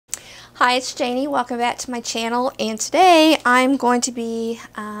Hi, it's Janie. Welcome back to my channel, and today I'm going to be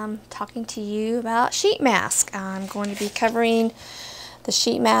talking to you about sheet mask. I'm going to be covering the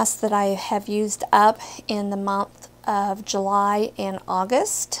sheet mask that I have used up in the month of July and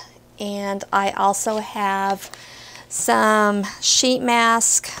August, and I also have some sheet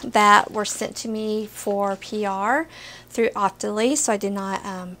masks that were sent to me for PR through Octoly, so I did not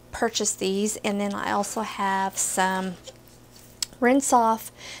purchase these. And then I also have some rinse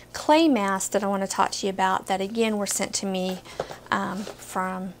off clay masks that I want to talk to you about that again were sent to me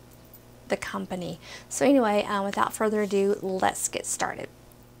from the company. So anyway, without further ado, let's get started.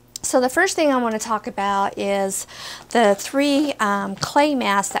 So the first thing I want to talk about is the three clay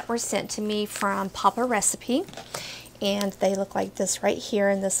masks that were sent to me from Papa Recipe. And they look like this right here,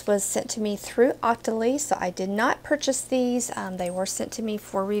 and this was sent to me through Octoly, so I did not purchase these. They were sent to me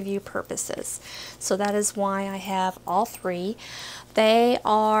for review purposes, so that is why I have all three. They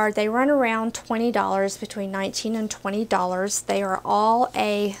run around $20, between $19 and $20. They are all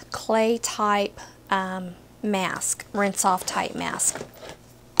a clay type mask, rinse off type mask.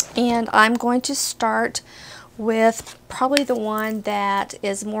 And I'm going to start with probably the one that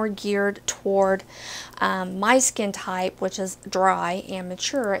is more geared toward my skin type, which is dry and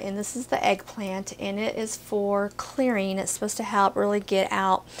mature, and this is the eggplant, and it is for clearing. It's supposed to help really get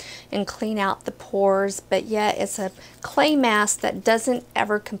out and clean out the pores, but yet it's a clay mask that doesn't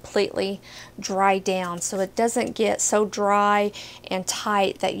ever completely dry down, so it doesn't get so dry and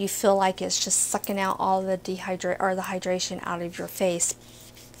tight that you feel like it's just sucking out all the hydration out of your face.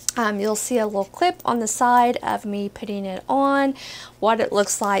 You'll see a little clip on the side of me putting it on, what it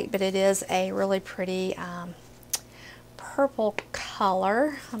looks like, but it is a really pretty purple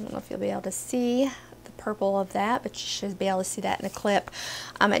color. I don't know if you'll be able to see the purple of that, but you should be able to see that in the clip.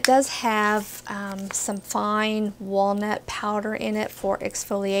 It does have some fine walnut powder in it for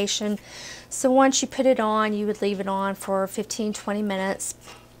exfoliation. So once you put it on, you would leave it on for 15-20 minutes.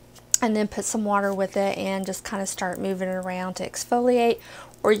 And then put some water with it and just kind of start moving it around to exfoliate.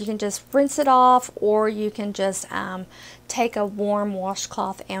 Or you can just rinse it off, or you can just take a warm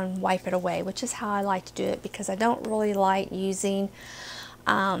washcloth and wipe it away, which is how I like to do it, because I don't really like using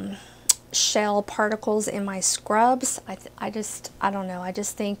shell particles in my scrubs. I don't know, I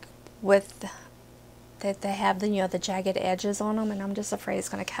just think with that they have the the jagged edges on them, and I'm just afraid it's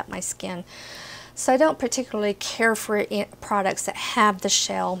going to cut my skin. So I don't particularly care for products that have the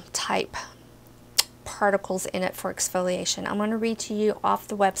shell type particles in it for exfoliation. I'm going to read to you off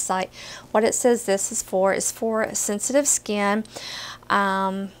the website what it says this is for. It's for sensitive skin.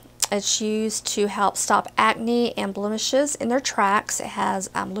 It's used to help stop acne and blemishes in their tracks. It has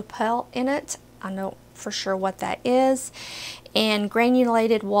lapel in it. I know for sure what that is. And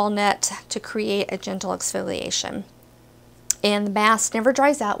granulated walnut to create a gentle exfoliation. And the mask never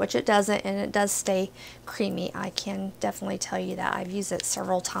dries out, which it doesn't, and it does stay creamy. I can definitely tell you that. I've used it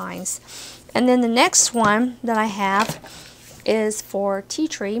several times. And then the next one that I have is for tea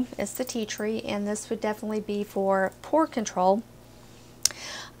tree. It's the tea tree, and this would definitely be for pore control,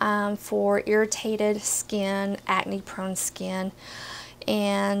 for irritated skin, acne-prone skin.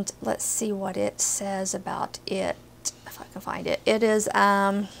 And let's see what it says about it, if I can find it. It is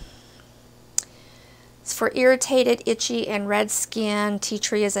it's for irritated, itchy, and red skin. Tea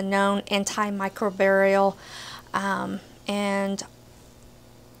tree is a known antimicrobial and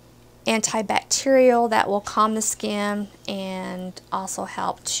antibacterial that will calm the skin and also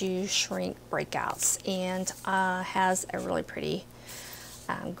help to shrink breakouts, and has a really pretty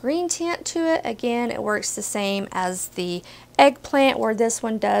green tint to it. Again, it works the same as the eggplant, where this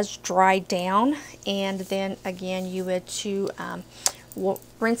one does dry down, and then again you would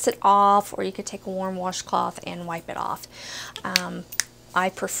rinse it off, or you could take a warm washcloth and wipe it off. I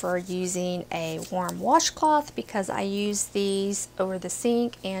prefer using a warm washcloth because I use these over the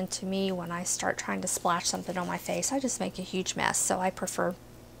sink, and to me, when I start trying to splash something on my face, I just make a huge mess, so I prefer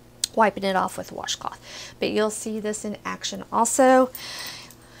wiping it off with a washcloth. But you'll see this in action also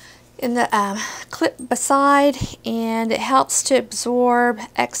in the clip beside, and it helps to absorb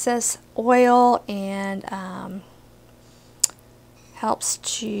excess oil and helps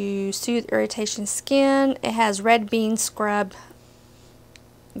to soothe irritation skin. It has red bean scrub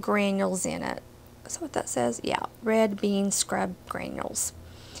granules in it. Is that what that says? Yeah, red bean scrub granules.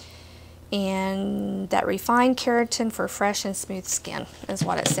 And that refined keratin for fresh and smooth skin is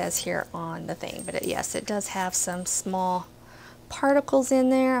what it says here on the thing. But yes, it does have some small particles in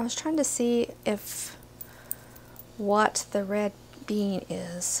there. I was trying to see what the red bean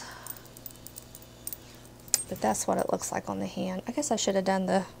is. But that's what it looks like on the hand. I guess I should have done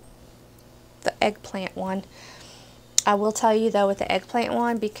the eggplant one. I will tell you though, with the eggplant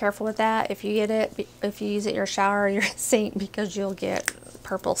one, be careful with that. If you get it, if you use it in your shower or your sink, because you'll get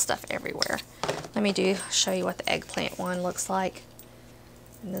purple stuff everywhere. Let me show you what the eggplant one looks like.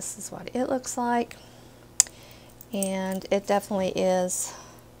 And this is what it looks like. And it definitely is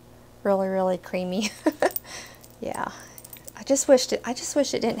really, really creamy. Yeah. I just wish it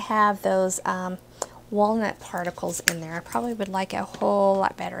didn't have those walnut particles in there. I probably would like it a whole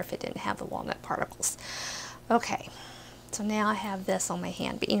lot better if it didn't have the walnut particles. Okay. So now I have this on my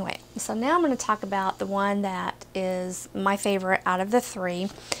hand. But anyway, so now I'm going to talk about the one that is my favorite out of the three.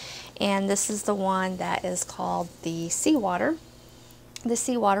 And this is the one that is called the seawater. The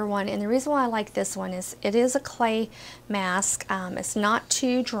seawater one. And the reason why I like this one is it is a clay mask. It's not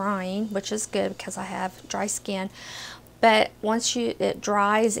too drying, which is good because I have dry skin. But once it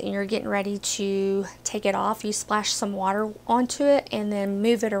dries and you're getting ready to take it off, you splash some water onto it and then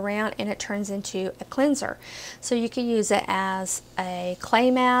move it around and it turns into a cleanser. So you can use it as a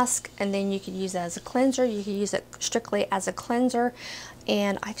clay mask, and then you can use it as a cleanser. You can use it strictly as a cleanser,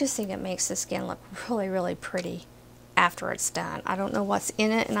 and I just think it makes the skin look really, really pretty after it's done. I don't know what's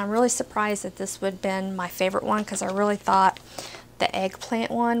in it, and I'm really surprised that this would have been my favorite one, because I really thought the eggplant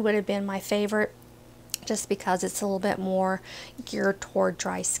one would have been my favorite, just because it's a little bit more geared toward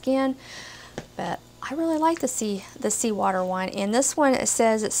dry skin. But I really like the seawater one. And this one, it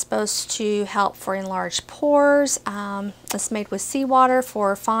says it's supposed to help for enlarged pores. It's made with seawater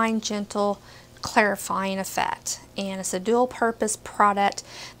for fine, gentle, clarifying effect. And it's a dual purpose product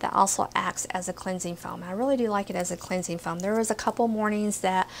that also acts as a cleansing foam. I really do like it as a cleansing foam. There was a couple mornings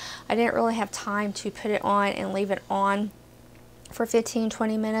that I didn't really have time to put it on and leave it on for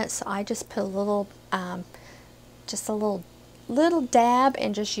 15-20 minutes. So I just put a little just a little dab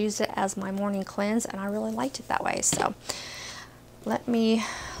and just use it as my morning cleanse, and I really liked it that way. So let me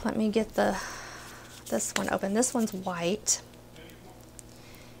get this one open. This one's white,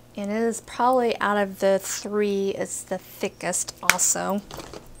 and it is probably, out of the three, it's the thickest also.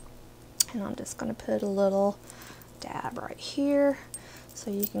 And I'm just going to put a little dab right here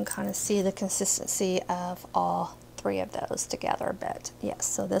so you can kind of see the consistency of all three of those together. But yes,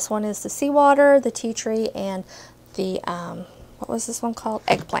 so this one is the seawater, the tea tree, and the what was this one called?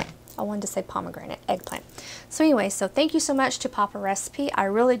 Eggplant. I wanted to say pomegranate. Eggplant. So anyway, so thank you so much to Papa Recipe. I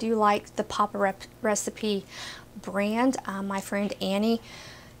really do like the Papa Recipe brand. My friend Annie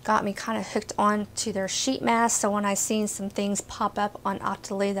got me kind of hooked on to their sheet mask, so when I seen some things pop up on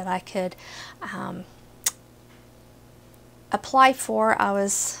Octoly that I could apply for, I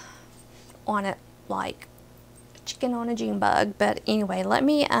was on it like chicken on a June bug. But anyway, let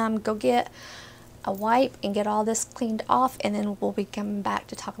me go get a wipe and get all this cleaned off, and then we'll be coming back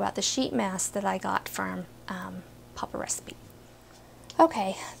to talk about the sheet mask that I got from Papa Recipe.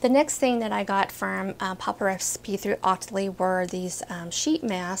 Okay, the next thing that I got from Papa Recipe through Octoly were these sheet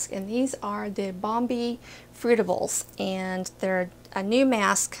masks, and these are the Bombee Fruitables, and they're a new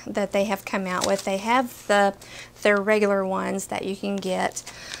mask that they have come out with. They have their regular ones that you can get.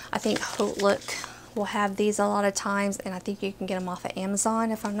 I think Howto will have these a lot of times, and I think you can get them off of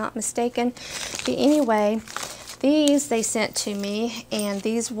Amazon if I'm not mistaken. But anyway, these they sent to me, and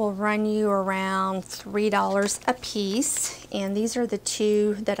these will run you around $3 a piece, and these are the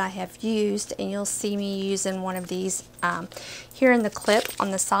two that I have used, and you'll see me using one of these here in the clip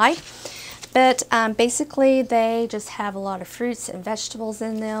on the side. But basically they just have a lot of fruits and vegetables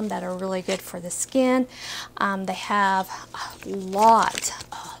in them that are really good for the skin. They have a lot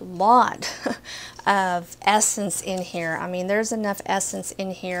of essence in here. I mean, there's enough essence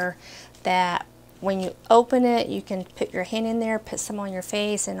in here that when you open it, you can put your hand in there, put some on your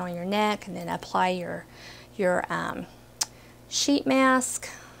face and on your neck, and then apply your sheet mask,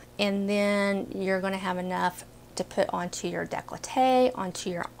 and then you're going to have enough to put onto your décolleté, onto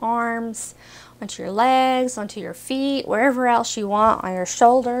your arms, onto your legs, onto your feet, wherever else you want, on your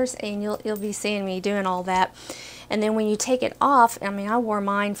shoulders, and you'll be seeing me doing all that. And then when you take it off, I mean, I wore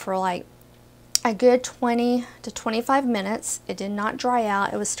mine for like a good 20 to 25 minutes. It did not dry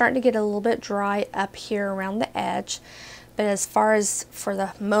out. It was starting to get a little bit dry up here around the edge, but as far as for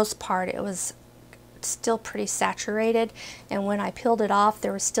the most part, it was still pretty saturated. And when I peeled it off,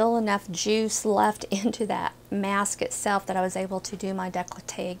 there was still enough juice left into that mask itself that I was able to do my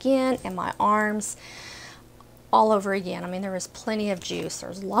décolleté again and my arms all over again. I mean, there was plenty of juice.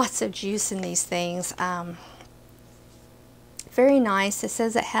 There's lots of juice in these things. Very nice. It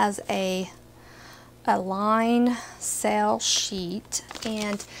says it has a line cell sheet,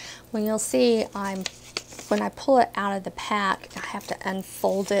 and when you'll see, when I pull it out of the pack, I have to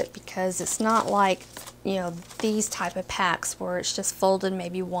unfold it, because it's not like, you know, these type of packs where it's just folded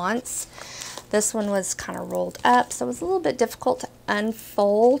maybe once. This one was kind of rolled up, so it was a little bit difficult to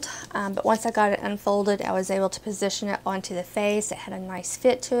unfold, but once I got it unfolded, I was able to position it onto the face. It had a nice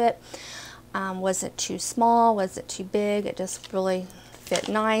fit to it. Wasn't too small, wasn't too big, it just really fit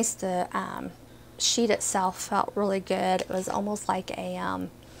nice. The sheet itself felt really good. It was almost like a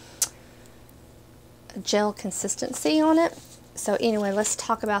gel consistency on it. So anyway, let's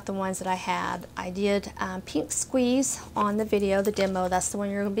talk about the ones that I had. I did pink squeeze on the video, the demo. That's the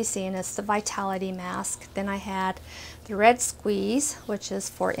one you're going to be seeing. It's the Vitality Mask. Then I had the red squeeze, which is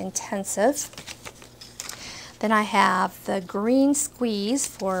for intensive. Then I have the green squeeze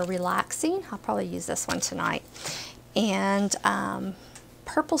for relaxing. I'll probably use this one tonight. And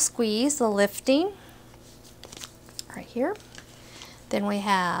purple squeeze, the lifting, right here. Then we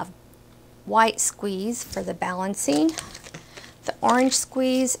have white squeeze for the balancing. The orange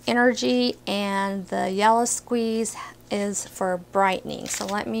squeeze, energy, and the yellow squeeze is for brightening. So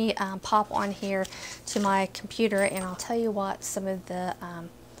let me pop on here to my computer and I'll tell you what some of the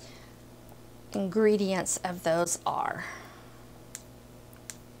ingredients of those are.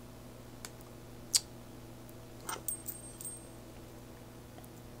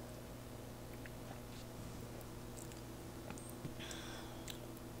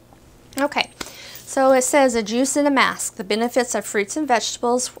 Okay. So it says a juice in a mask. The benefits of fruits and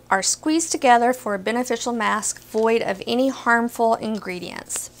vegetables are squeezed together for a beneficial mask void of any harmful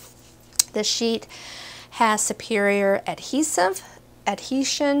ingredients. The sheet has superior adhesion.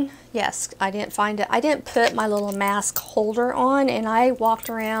 Yes, I didn't find it. I didn't put my little mask holder on, and I walked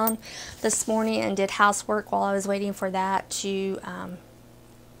around this morning and did housework while I was waiting for that to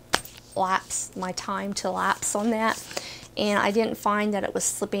lapse, my time to lapse on that. And I didn't find that it was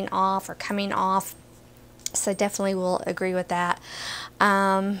slipping off or coming off. So I definitely will agree with that.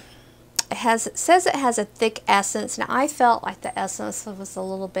 It says it has a thick essence. Now I felt like the essence was a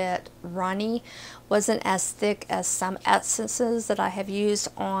little bit runny. Wasn't as thick as some essences that I have used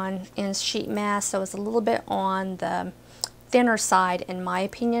in sheet masks. So it was a little bit on the thinner side in my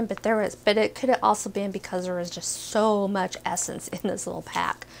opinion. But it could have also been because there was just so much essence in this little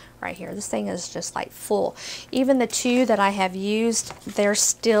pack right here. This thing is just like full. Even the two that I have used, there's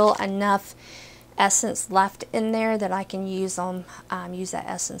still enough essence left in there that I can use use that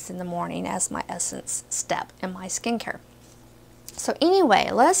essence in the morning as my essence step in my skincare. So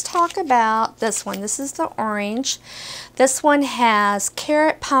anyway, let's talk about this one. This is the orange. This one has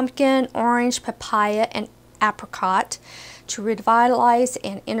carrot, pumpkin, orange, papaya, and apricot to revitalize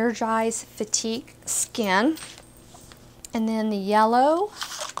and energize fatigue skin. And then the yellow,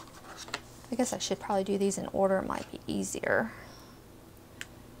 I guess I should probably do these in order. It might be easier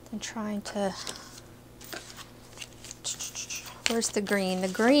than trying to... Where's the green? The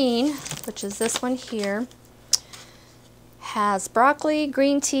green, which is this one here, has broccoli,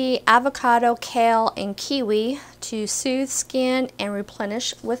 green tea, avocado, kale, and kiwi to soothe skin and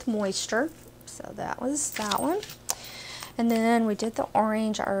replenish with moisture. So that was that one. And then we did the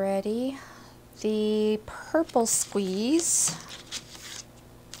orange already. The purple squeeze,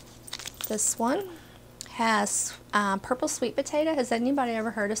 this one has purple sweet potato. Has anybody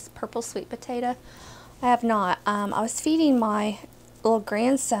ever heard of purple sweet potato? I have not. I was feeding my little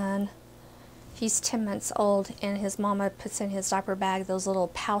grandson. He's 10 months old, and his mama puts in his diaper bag those little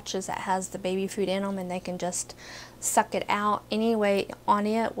pouches that has the baby food in them, and they can just suck it out. Anyway, on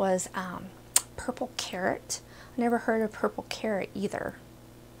it was purple carrot. I never heard of purple carrot either.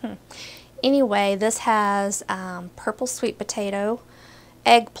 Anyway, this has purple sweet potato,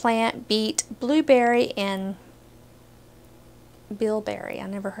 eggplant, beet, blueberry, and bilberry. I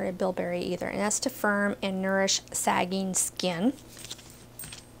never heard of bilberry either. And that's to firm and nourish sagging skin.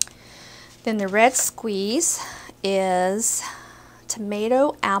 Then the red squeeze is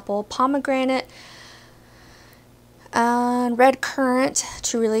tomato, apple, pomegranate, red currant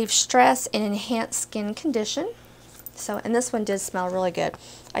to relieve stress and enhance skin condition. So, and this one did smell really good.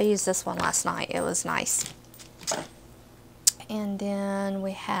 I used this one last night. It was nice. And then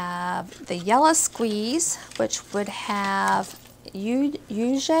we have the yellow squeeze, which would have yuge,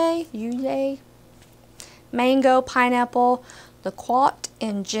 mango, pineapple, liquat,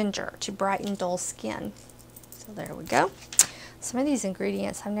 and ginger to brighten dull skin. So there we go. Some of these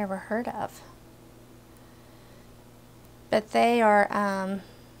ingredients I've never heard of. But they are,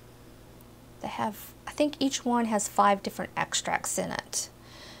 they have, I think each one has 5 different extracts in it.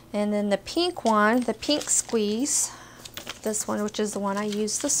 And then the pink one, the pink squeeze, this one, which is the one I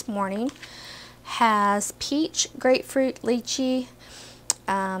used this morning, has peach, grapefruit, lychee,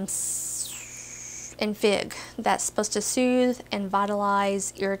 and fig. That's supposed to soothe and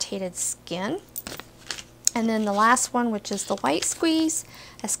vitalize irritated skin. And then the last one, which is the white squeeze,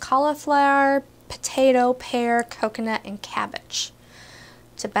 has cauliflower, potato, pear, coconut, and cabbage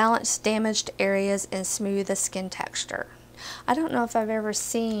to balance damaged areas and smooth the skin texture. I don't know if I've ever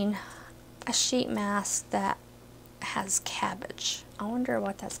seen a sheet mask that has cabbage. I wonder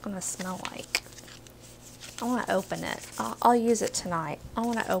what that's going to smell like. I want to open it. I'll use it tonight. I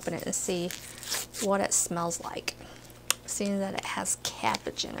want to open it and see what it smells like, seeing that it has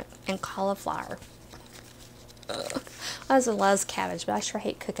cabbage in it and cauliflower. Ugh. My husband loves cabbage, but I sure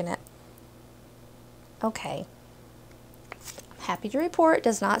hate cooking it. Okay. Happy to report it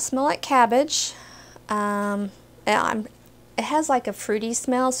does not smell like cabbage. It has like a fruity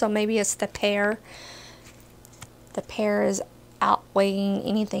smell, so maybe it's the pear. The pear is outweighing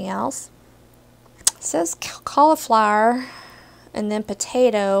anything else. It says cauliflower, and then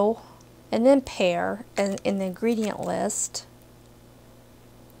potato, and then pear in the ingredient list.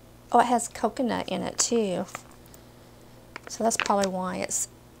 Oh, it has coconut in it too. So that's probably why it's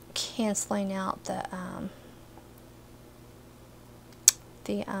canceling out the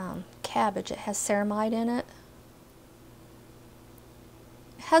cabbage. It has ceramide in it.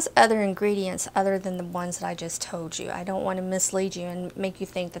 It has other ingredients other than the ones that I just told you. I don't want to mislead you and make you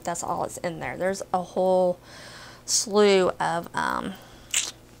think that that's all that's in there. There's a whole slew of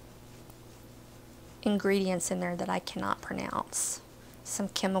ingredients in there that I cannot pronounce. Some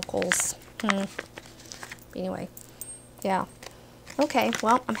chemicals. Anyway, yeah. Okay,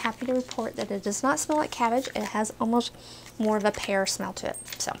 well, I'm happy to report that it does not smell like cabbage. It has almost more of a pear smell to it.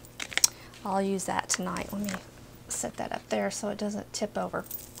 So I'll use that tonight. Let me set that up there so it doesn't tip over.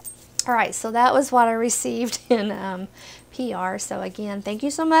 All right, so that was what I received in PR. So again, thank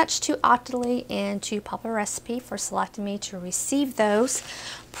you so much to Octoly and to Papa Recipe for selecting me to receive those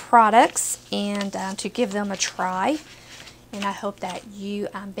products and to give them a try. And I hope that you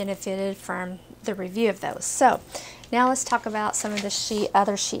benefited from the review of those. So now let's talk about some of the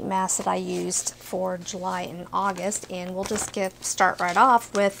other sheet masks that I used for July and August. And we'll just start right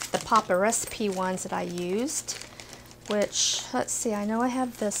off with the Papa Recipe ones that I used. Which, let's see, I know I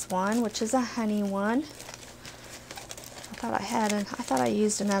have this one, which is a honey one. I thought I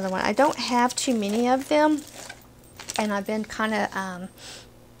used another one. I don't have too many of them. And I've been kind of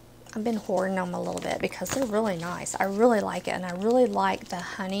I've been hoarding them a little bit because they're really nice. I really like it, and I really like the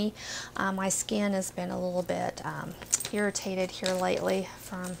honey. My skin has been a little bit irritated here lately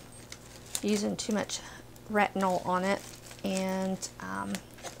from using too much retinol on it, and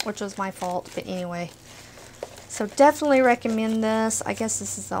which was my fault, but anyway. So definitely recommend this. I guess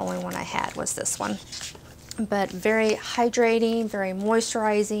this is the only one I had, was this one. But very hydrating, very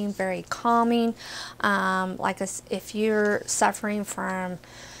moisturizing, very calming. If you're suffering from,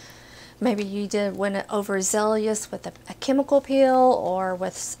 maybe you went overzealous with a chemical peel or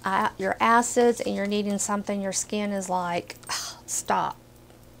with your acids and you're needing something, your skin is like, stop.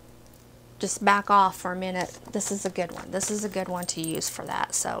 Just back off for a minute. This is a good one. This is a good one to use for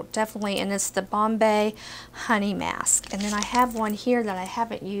that. So definitely, and it's the Bombee Honey Mask. And then I have one here that I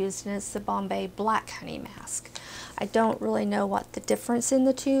haven't used, and it's the Bombee Black Honey Mask. I don't really know what the difference in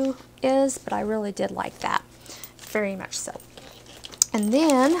the two is, but I really did like that. Very much so. And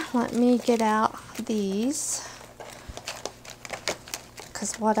then, let me get out these.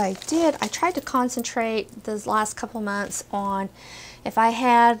 Because what I did, I tried to concentrate those last couple months on if I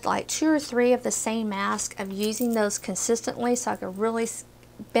had like 2 or 3 of the same mask, of using those consistently so I could really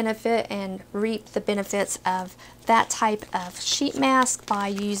benefit and reap the benefits of that type of sheet mask by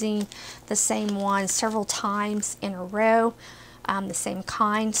using the same one several times in a row, the same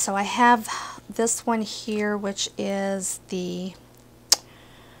kind. So I have this one here, which is the,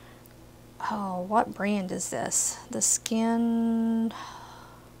 oh, what brand is this? The Skin,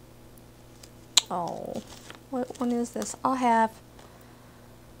 oh, what one is this? I'll have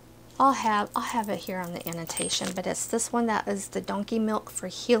it here on the annotation, but it's this one that is the Donkey Milk for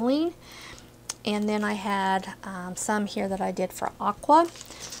Healing. And then I had some here that I did for Aqua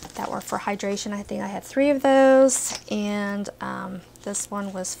that were for hydration. I think I had 3 of those, and this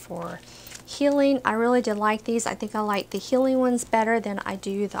one was for healing. I really did like these. I think I like the healing ones better than I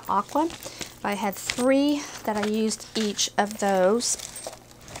do the Aqua. I had 3 that I used each of those.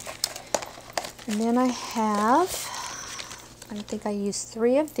 And then I think I used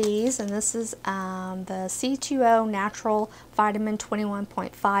 3 of these, and this is the C2O Natural Vitamin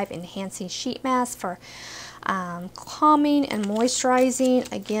 21.5 Enhancing Sheet Mask for calming and moisturizing.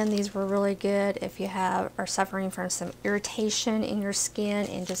 Again, these were really good if you are suffering from some irritation in your skin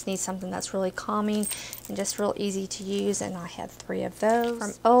and just need something that's really calming and just real easy to use. And I had 3 of those.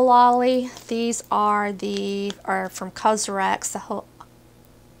 From Ololly, these are from Cosrx, the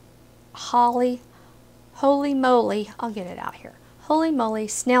Holly holy moly, I'll get it out here. Holy moly,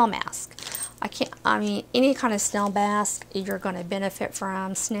 snail mask. I mean, any kind of snail mask you're going to benefit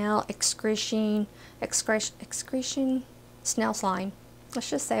from. Snail excretion, snail slime. Let's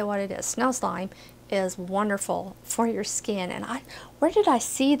just say what it is. Snail slime is wonderful for your skin. And where did I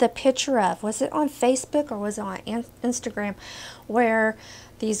see the picture of? Was it on Facebook or was it on Instagram, where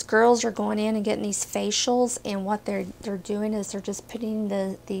these girls are going in and getting these facials, and what they're doing is they're just putting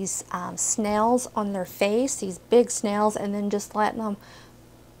these snails on their face, these big snails, and then just letting them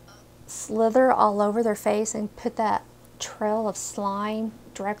slither all over their face and put that trail of slime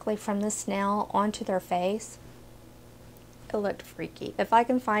directly from the snail onto their face. It looked freaky. If I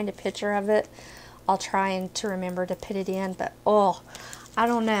can find a picture of it, I'll try to remember to put it in, but oh, I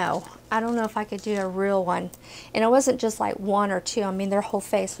don't know. I don't know if I could do a real one. And it wasn't just like one or two. I mean, their whole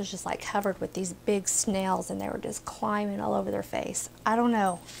face was just like covered with these big snails, and they were just climbing all over their face. I don't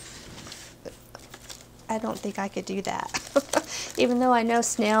know. I don't think I could do that. Even though I know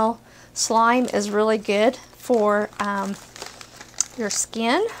snail slime is really good for your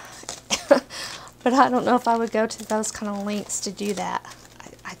skin. But I don't know if I would go to those kind of lengths to do that.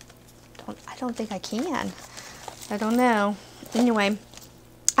 I don't think I can. I don't know. Anyway,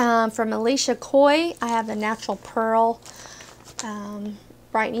 from Alicia Coy, I have the Natural Pearl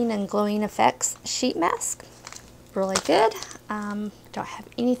Brightening and Glowing Effects Sheet Mask. Really good. Don't have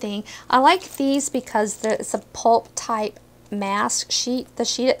anything. I like these because it's a pulp type mask sheet, the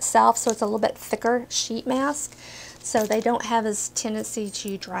sheet itself, so it's a little bit thicker sheet mask. So they don't have as tendency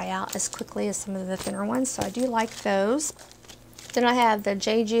to dry out as quickly as some of the thinner ones. So I do like those. Then I have the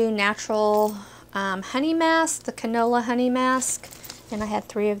Jeju Natural Honey Mask, the Canola Honey Mask. And I had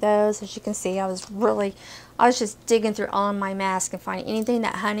 3 of those. As you can see, I was just digging through all of my masks and finding anything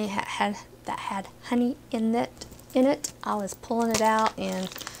that had honey in it. I was pulling it out and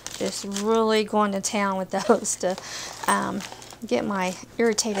just really going to town with those to get my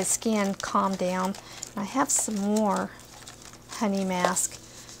irritated skin calmed down. And I have some more honey mask,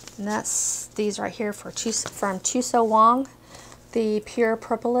 and that's these right here from Tuso Wong, the Pure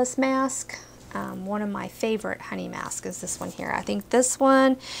Propolis Mask. One of my favorite honey masks is this one here. I think this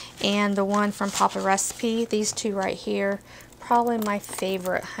one and the one from Papa Recipe, these 2 right here, probably my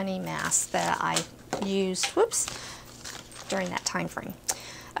favorite honey mask that I used, during that time frame.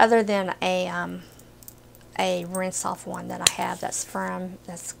 Other than a rinse off one that I have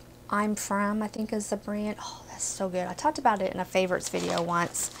I'm From, I think is the brand. Oh, that's so good. I talked about it in a favorites video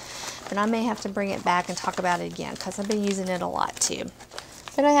once, but I may have to bring it back and talk about it again because I've been using it a lot too.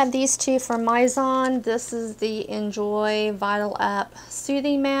 Then I have these 2 from Mizon. This is the Enjoy Vital Up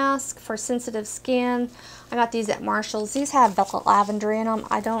Soothing Mask for sensitive skin. I got these at Marshall's. These have lavender in them.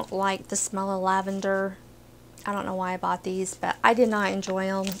 I don't like the smell of lavender. I don't know why I bought these, but I did not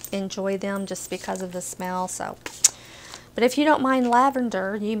enjoy them just because of the smell. So, but if you don't mind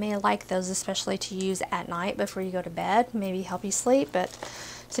lavender, you may like those, especially to use at night before you go to bed. Maybe help you sleep, but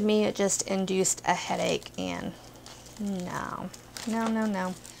to me it just induced a headache, and no.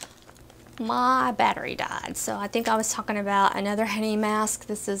 My battery died, so I think I was talking about another honey mask.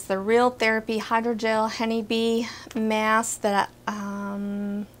 This is the Real Therapy Hydrogel Honeybee Mask that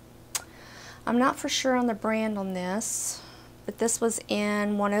I'm not for sure on the brand on this, but this was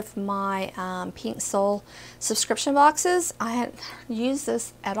in one of my Pink Soul subscription boxes. I hadn't used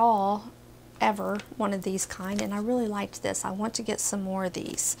this at all, ever, one of these kind, and I really liked this. I want to get some more of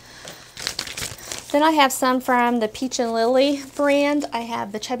these. Then I have some from the Peach and Lily brand. I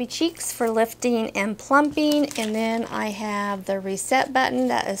have the Chubby Cheeks for lifting and plumping, and then I have the Reset Button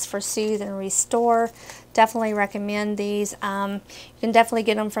that is for Soothe and Restore. Definitely recommend these. You can definitely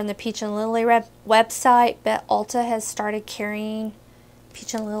get them from the Peach and Lily website, but Ulta has started carrying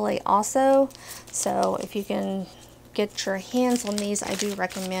Peach and Lily also. So if you can get your hands on these, I do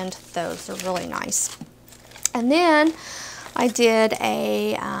recommend those. They're really nice. And then I did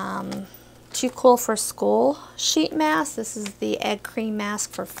a Too Cool for School sheet mask. This is the egg cream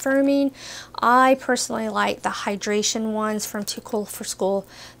mask for firming. I personally like the hydration ones from Too Cool for School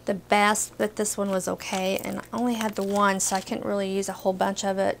the best, but this one was okay, and I only had the one, so I couldn't really use a whole bunch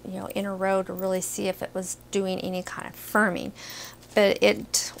of it, in a row to really see if it was doing any kind of firming, but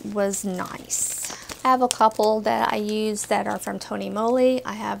it was nice. I have a couple that I use that are from Tony Moly.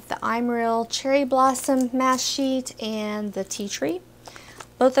 I have the I'm Real Cherry Blossom Mask Sheet and the Tea Tree.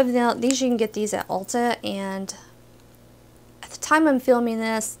 Both of them, these you can get these at Ulta, and at the time I'm filming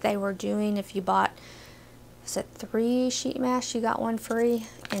this, they were doing, if you bought, was it 3 sheet masks, you got 1 free,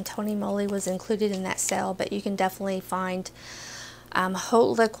 and Tony Moly was included in that sale, but you can definitely find Hot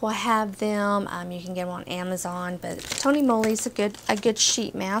Lick will have them. You can get them on Amazon, but Tony Moly's a good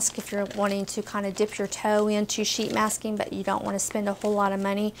sheet mask if you're wanting to kind of dip your toe into sheet masking, but you don't want to spend a whole lot of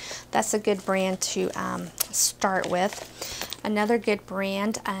money. That's a good brand to start with. Another good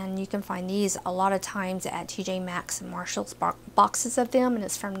brand, and you can find these a lot of times at TJ Maxx and Marshall's boxes of them, and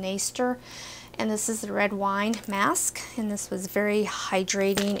it's from Naster. And this is the red wine mask, and this was very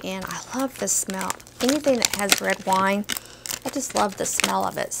hydrating, and I love the smell. Anything that has red wine, I just love the smell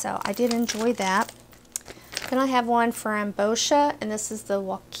of it, so I did enjoy that. Then I have one from Boscia, and this is the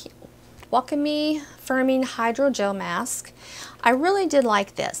Wakame Firming Hydrogel Mask. I really did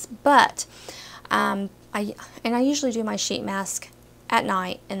like this, but I usually do my sheet mask at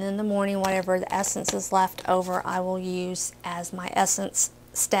night, and in the morning, whatever the essence is left over, I will use as my essence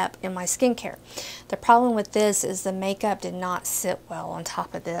step in my skincare. The problem with this is the makeup did not sit well on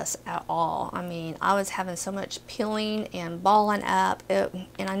top of this at all. I mean, I was having so much peeling and balling up, and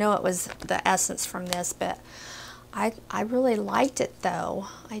I know it was the essence from this, but I really liked it though.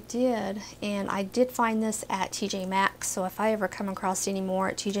 I did, and I did find this at TJ Maxx, so if I ever come across any more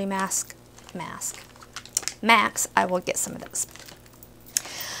at TJ Maxx, I will get some of those.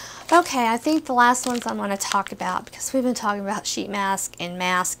 Okay, I think the last ones I'm going to talk about, because we've been talking about sheet mask and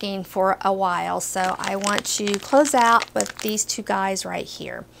masking for a while, so I want to close out with these two guys right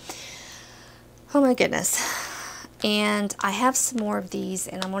here. Oh my goodness. And I have some more of these,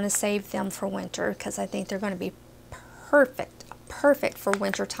 and I'm going to save them for winter because I think they're going to be perfect for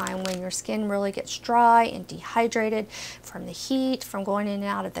winter time when your skin really gets dry and dehydrated from the heat, from going in and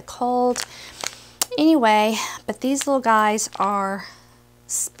out of the cold. Anyway, but these little guys are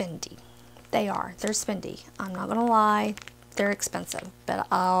spendy. They're spendy. I'm not gonna lie, they're expensive, but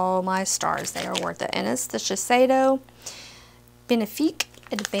oh my stars, they are worth it. And it's the Shiseido Benefique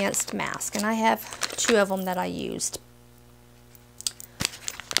Advanced Mask, and I have two of them that I used.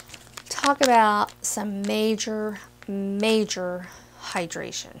 Talk about some major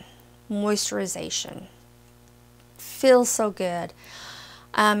hydration, moisturization. Feels so good.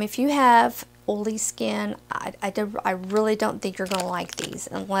 If you have oily skin, I really don't think you're going to like these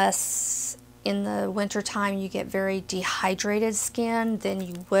unless in the winter time you get very dehydrated skin, then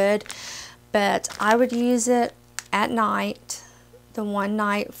you would. But I would use it at night, the one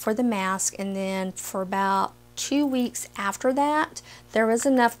night for the mask, and then for about 2 weeks after that, there was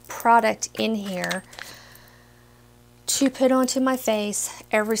enough product in here to put onto my face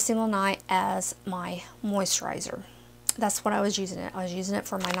every single night as my moisturizer. That's what I was using it. I was using it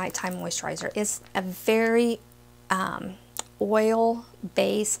for my nighttime moisturizer. It's a very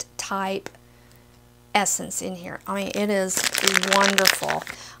oil-based type essence in here. I mean, it is wonderful.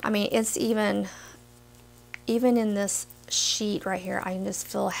 I mean, it's even in this sheet right here, I can just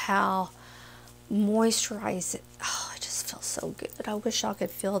feel how moisturized it. Oh, it just feels so good. I wish y'all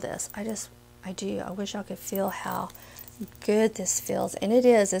could feel this. I do. I wish y'all could feel how good this feels. And it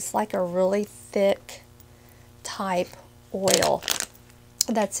is. It's like a really thick type oil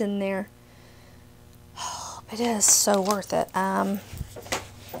that's in there. Oh, it is so worth it.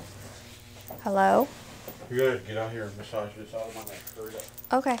 Hello? You gotta get out here and massage this out of my neck. Hurry up.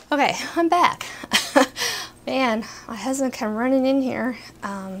 Okay, I'm back. Man, my husband came running in here.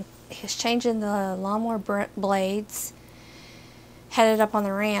 He's changing the lawnmower blades, headed up on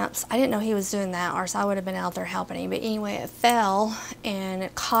the ramps. I didn't know he was doing that, or else I would have been out there helping him. But anyway, it fell and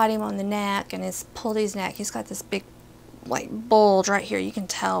it caught him on the neck, and it's pulled his neck. He's got this big like bulge right here. You can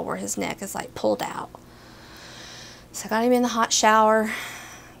tell where his neck is like pulled out. So I got him in the hot shower,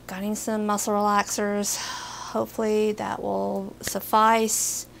 got him some muscle relaxers. Hopefully that will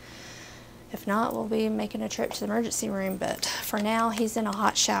suffice. If not, we'll be making a trip to the emergency room, but for now he's in a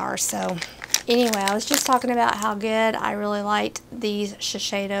hot shower. So anyway, I was just talking about how good I really liked these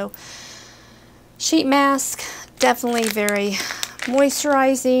Shiseido sheet mask. Definitely very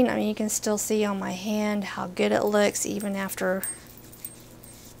moisturizing. I mean, you can still see on my hand how good it looks even after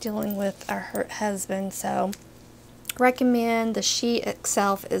dealing with our husband. So recommend. The sheet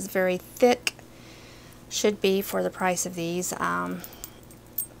itself is very thick, should be for the price of these.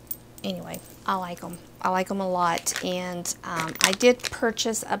 Anyway, I like them. I like them a lot, and I did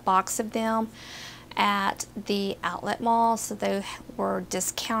purchase a box of them at the outlet mall, so they were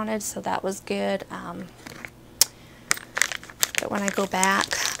discounted, so that was good. But when I go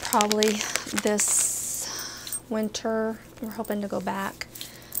back, probably this winter, we're hoping to go back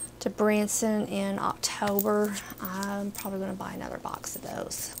to Branson in October. I'm probably going to buy another box of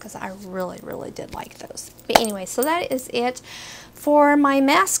those because I really did like those. But anyway, so that is it for my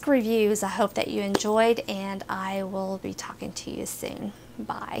mask reviews. I hope that you enjoyed, and I will be talking to you soon.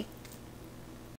 Bye.